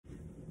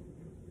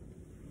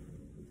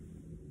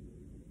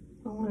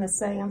want to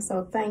say I'm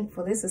so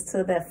thankful. This is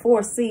to that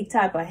 4C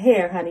type of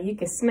hair, honey. You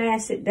can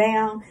smash it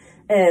down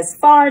as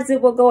far as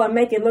it will go and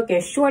make it look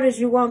as short as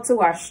you want to,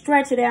 or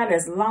stretch it out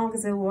as long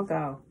as it will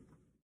go.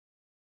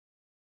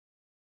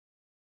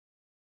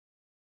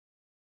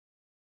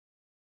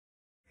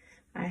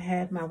 I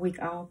had my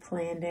week all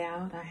planned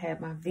out. I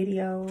had my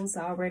videos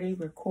already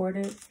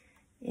recorded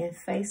in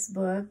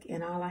Facebook,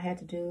 and all I had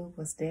to do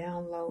was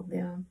download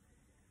them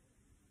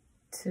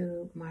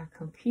to my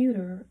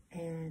computer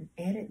and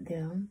edit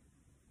them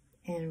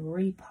and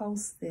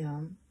repost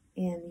them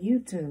in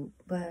YouTube.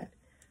 But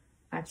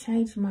I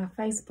changed my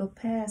Facebook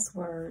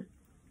password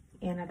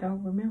and I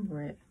don't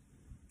remember it.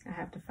 I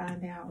have to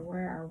find out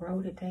where I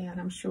wrote it down.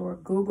 I'm sure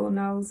Google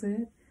knows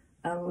it,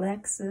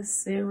 Alexa,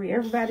 Siri,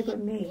 everybody but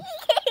me.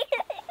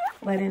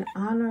 But in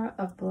honor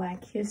of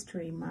Black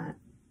History Month,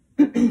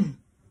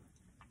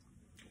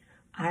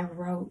 I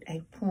wrote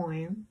a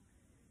poem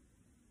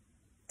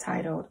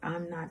titled,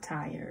 I'm Not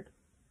Tired.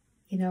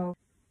 You know,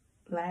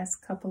 last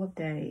couple of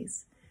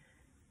days,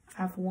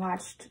 I've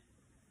watched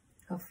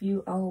a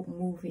few old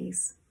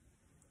movies.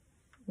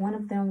 One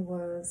of them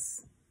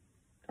was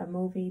a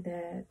movie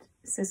that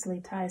Cicely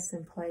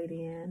Tyson played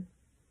in,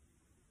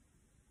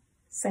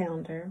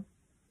 Sounder.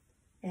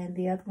 And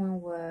the other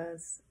one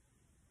was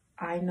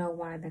I Know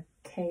Why the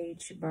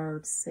Caged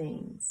Bird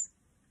Sings.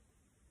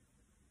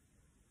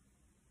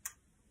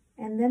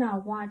 And then I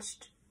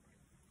watched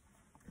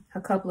a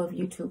couple of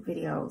YouTube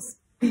videos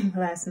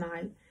last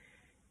night,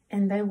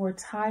 and they were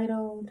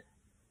titled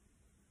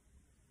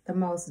The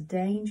Most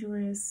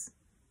Dangerous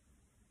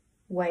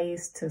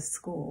Ways to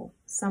School,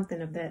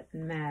 something of that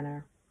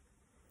manner.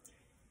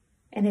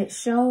 And it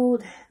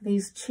showed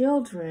these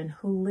children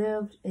who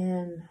lived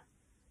in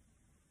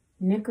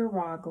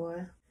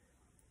Nicaragua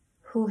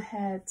who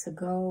had to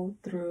go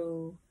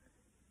through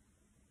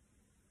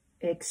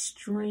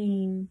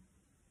extreme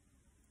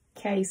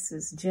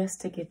cases just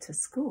to get to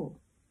school,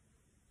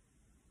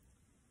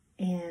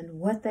 and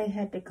what they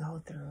had to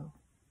go through.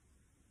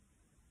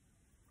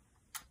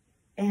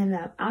 And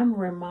I'm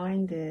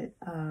reminded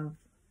of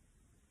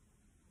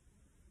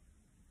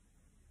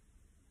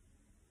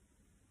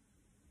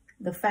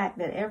the fact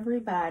that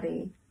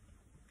everybody,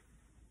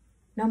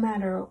 no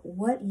matter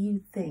what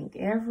you think,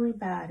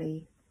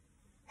 everybody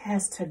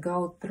has to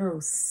go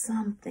through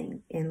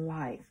something in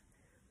life,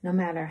 no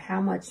matter how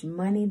much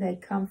money they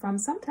come from.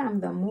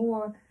 Sometimes the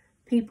more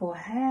people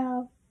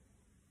have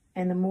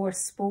and the more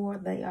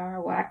spoiled they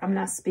are, well, I'm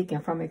not speaking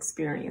from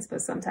experience,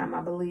 but sometimes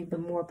I believe the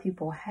more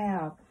people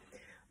have,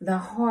 the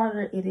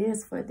harder it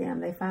is for them.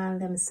 They find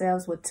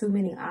themselves with too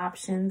many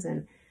options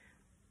and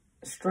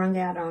strung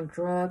out on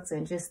drugs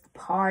and just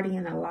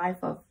partying a life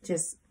of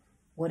just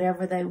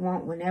whatever they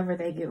want whenever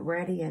they get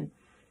ready. And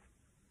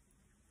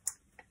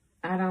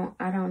I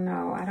don't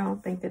know. I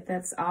don't think that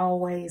that's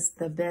always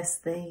the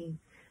best thing.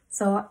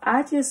 So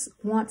I just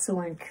want to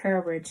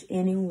encourage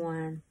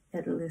anyone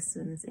that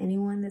listens,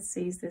 anyone that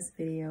sees this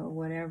video,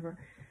 whatever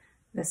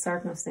the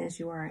circumstance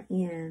you are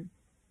in,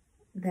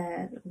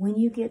 that when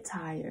you get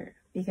tired,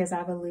 because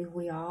I believe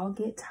we all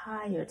get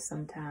tired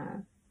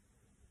sometimes,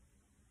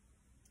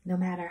 no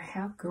matter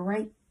how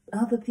great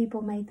other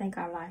people may think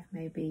our life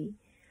may be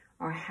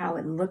or how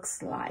it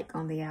looks like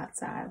on the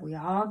outside, we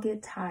all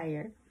get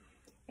tired.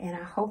 And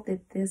I hope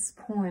that this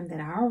poem that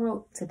I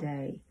wrote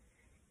today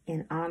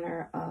in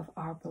honor of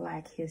our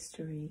Black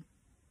history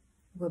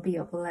will be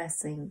a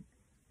blessing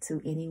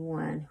to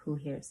anyone who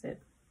hears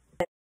it.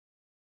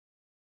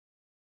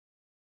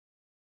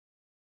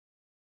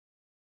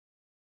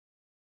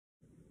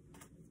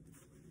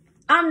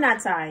 I'm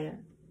not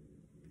tired.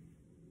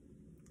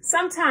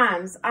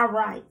 Sometimes I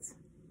write.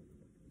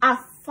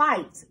 I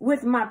fight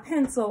with my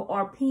pencil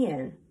or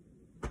pen.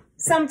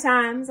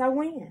 Sometimes I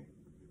win.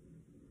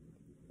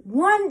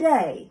 One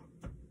day,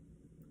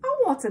 I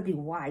want to be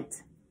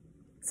white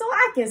so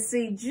I can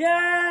see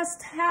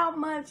just how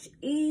much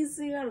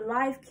easier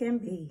life can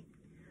be.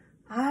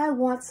 I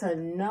want to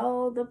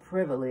know the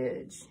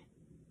privilege.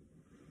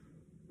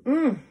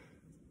 I'm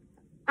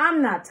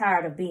not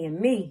tired of being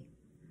me.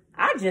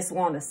 I just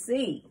want to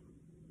see,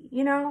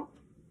 you know.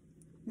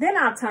 Then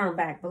I'll turn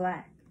back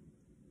black.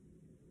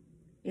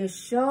 It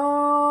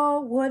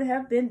sure would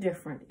have been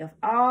different if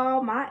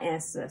all my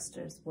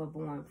ancestors were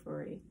born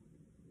free.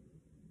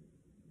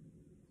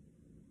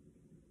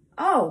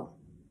 Oh,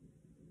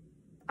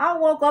 I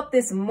woke up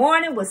this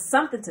morning with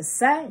something to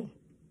say,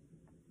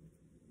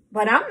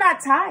 but I'm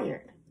not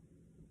tired.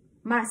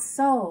 My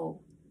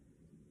soul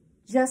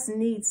just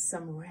needs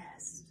some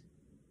rest.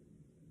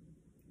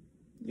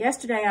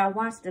 Yesterday, I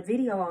watched a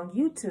video on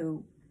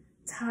YouTube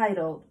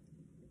titled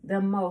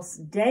The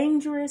Most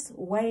Dangerous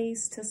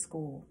Ways to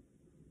School.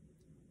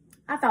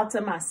 I thought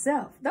to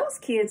myself, those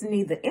kids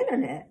need the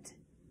internet.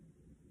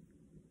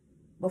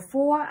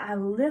 Before I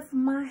lift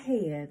my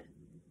head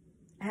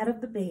out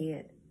of the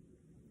bed,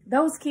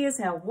 those kids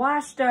have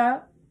washed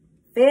up,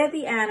 fed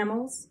the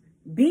animals,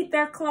 beat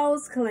their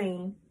clothes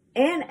clean,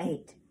 and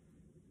ate.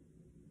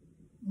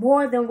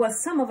 More than what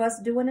some of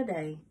us do in a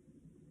day.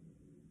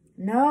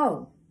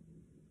 No,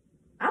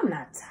 I'm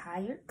not tired.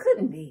 tired.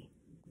 Couldn't be.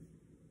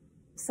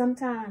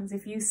 Sometimes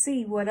if you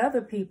see what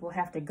other people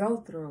have to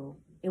go through,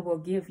 it will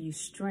give you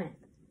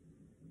strength.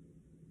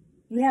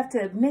 You have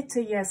to admit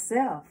to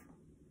yourself,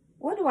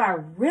 what do I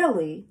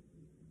really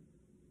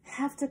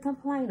have to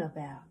complain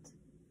about?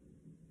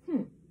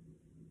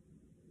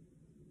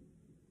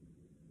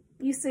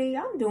 You see,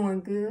 I'm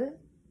doing good.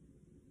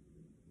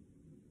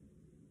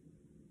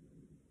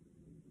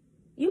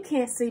 You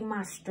can't see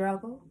my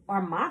struggle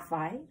or my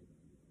fight.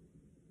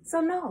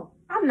 So no,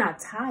 I'm not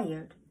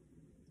tired.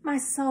 My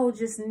soul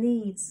just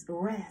needs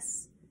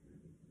rest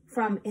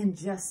from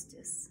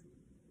injustice.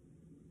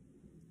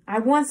 I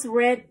once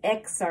read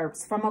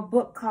excerpts from a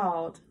book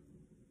called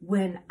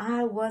When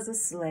I Was a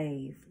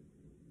Slave.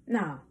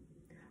 No,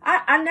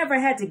 I never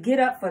had to get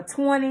up for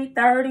 20,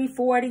 30,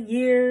 40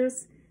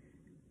 years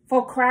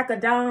for crack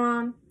of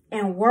dawn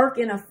and work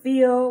in a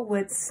field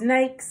with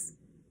snakes,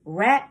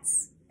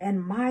 rats,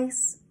 and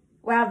mice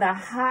while the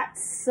hot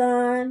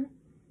sun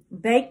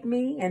baked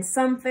me and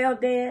some fell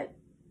dead.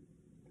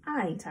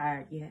 I ain't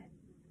tired yet.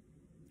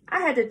 I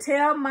had to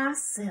tell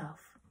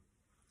myself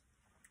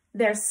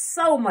there's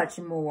so much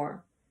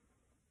more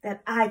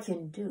that I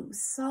can do,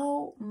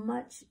 so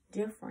much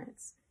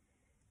difference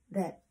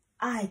that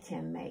I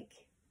can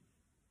make.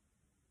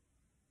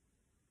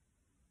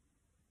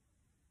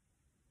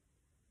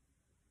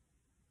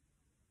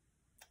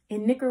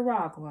 In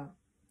Nicaragua,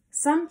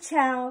 some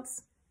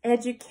child's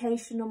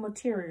educational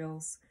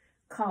materials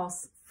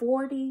cost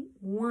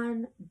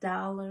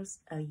 $41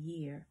 a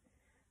year.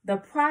 The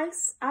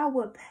price I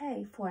would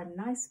pay for a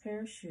nice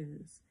pair of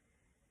shoes.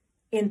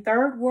 In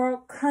third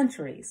world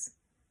countries,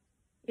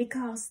 it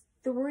costs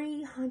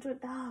 $300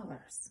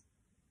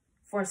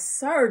 for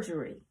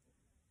surgery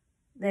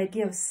that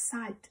gives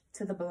sight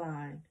to the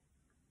blind.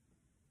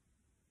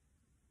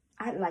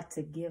 I'd like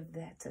to give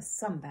that to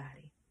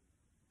somebody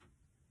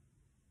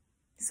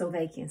so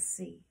they can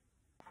see.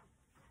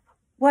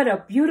 What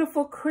a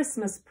beautiful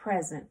Christmas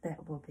present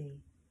that will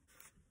be.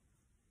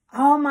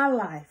 All my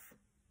life,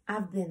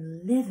 I've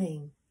been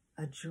living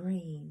a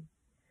dream,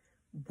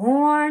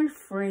 born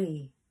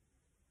free,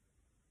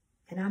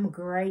 and I'm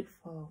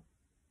grateful,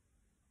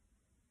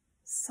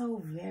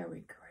 so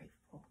very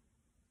grateful.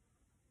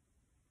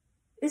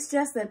 It's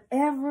just that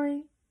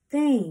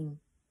everything,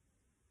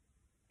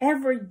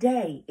 every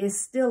day is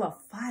still a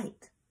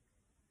fight.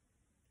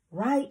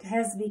 Right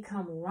has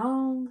become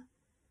wrong.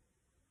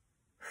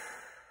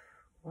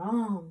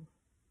 Wrong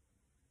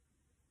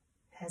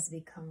has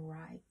become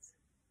right.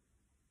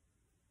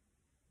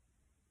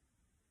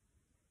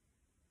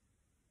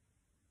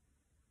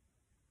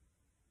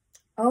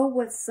 Oh,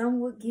 what some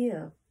would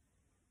give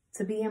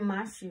to be in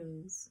my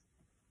shoes.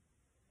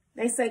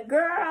 They say,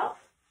 girl,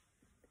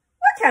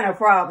 what kind of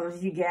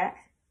problems you got?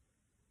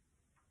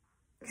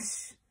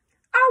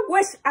 I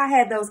wish I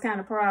had those kind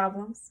of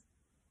problems.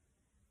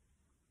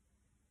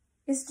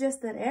 It's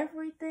just that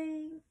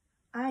everything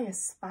I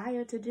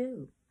aspire to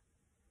do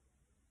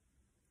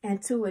and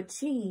to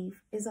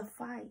achieve is a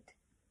fight.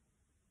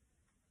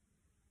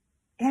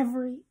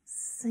 Every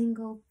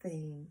single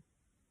thing.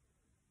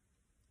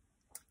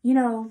 You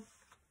know,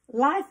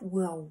 life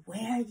will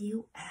wear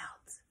you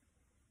out.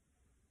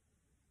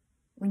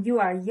 When you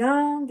are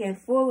young and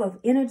full of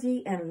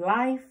energy and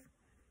life,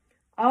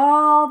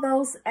 all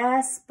those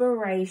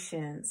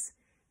aspirations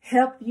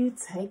help you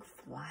take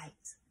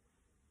flight.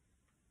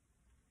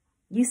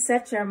 You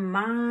set your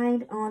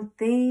mind on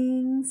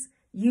things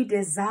you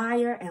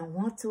desire and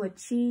want to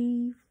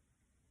achieve.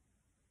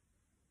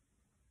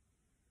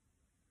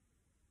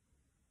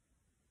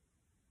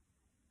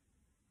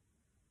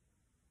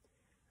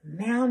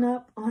 Mount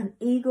up on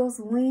eagle's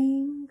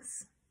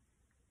wings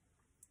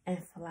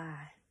and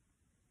fly.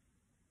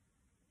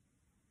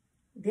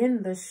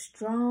 Then the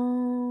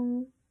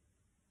strong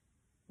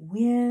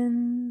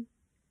wind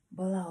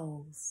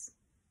blows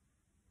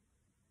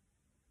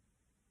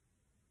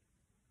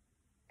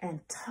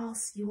and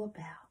toss you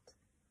about.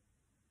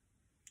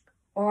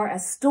 Or a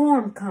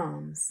storm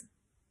comes,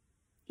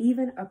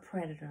 even a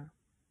predator,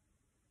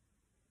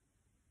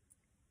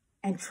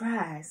 and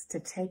tries to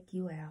take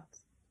you out.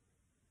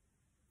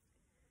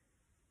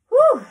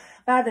 Whew,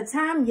 by the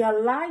time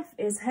your life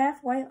is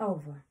halfway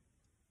over,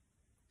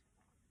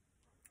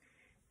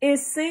 it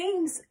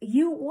seems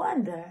you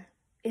wonder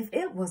if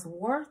it was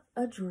worth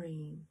a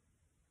dream.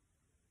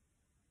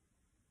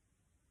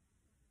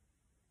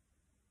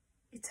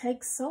 It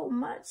takes so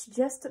much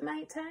just to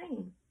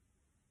maintain.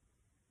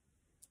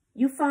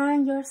 You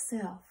find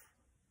yourself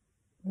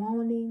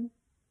wanting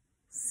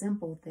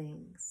simple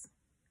things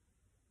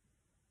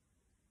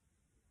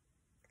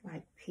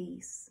like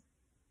peace,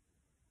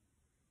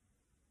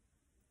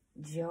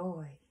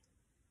 joy,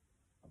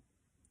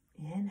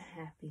 and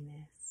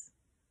happiness.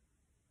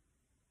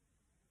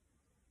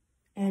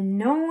 And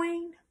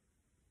knowing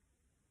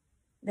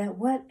that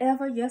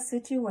whatever your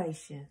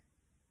situation,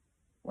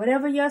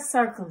 whatever your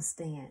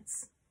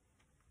circumstance,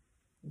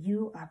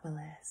 you are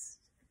blessed.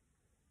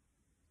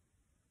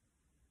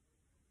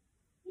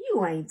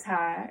 You ain't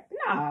tired.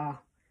 No.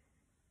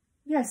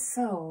 Your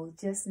soul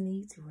just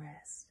needs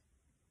rest.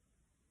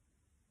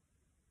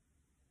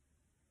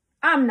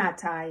 I'm not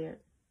tired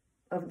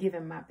of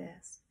giving my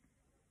best.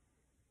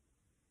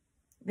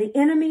 The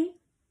enemy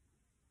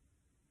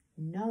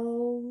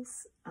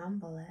knows I'm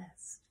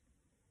blessed.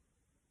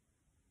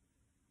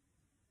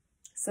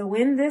 So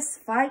in this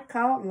fight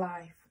called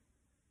life,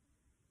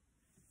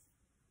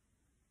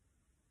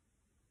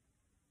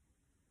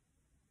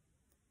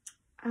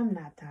 I'm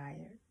not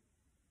tired.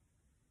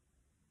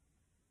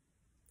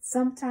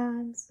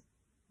 Sometimes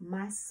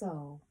my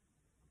soul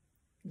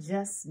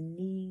just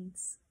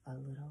needs a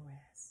little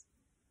rest.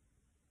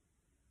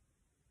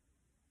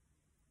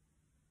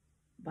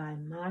 By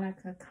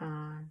Monica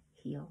Kahn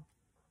Hill.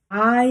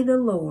 I, the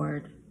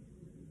Lord,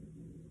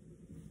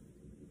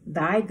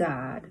 thy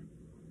God,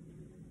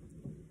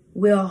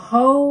 will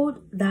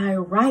hold thy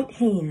right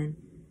hand,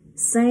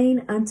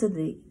 saying unto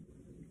thee,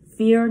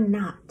 fear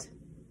not,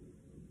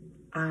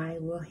 I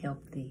will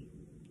help thee.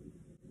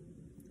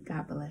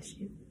 God bless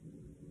you.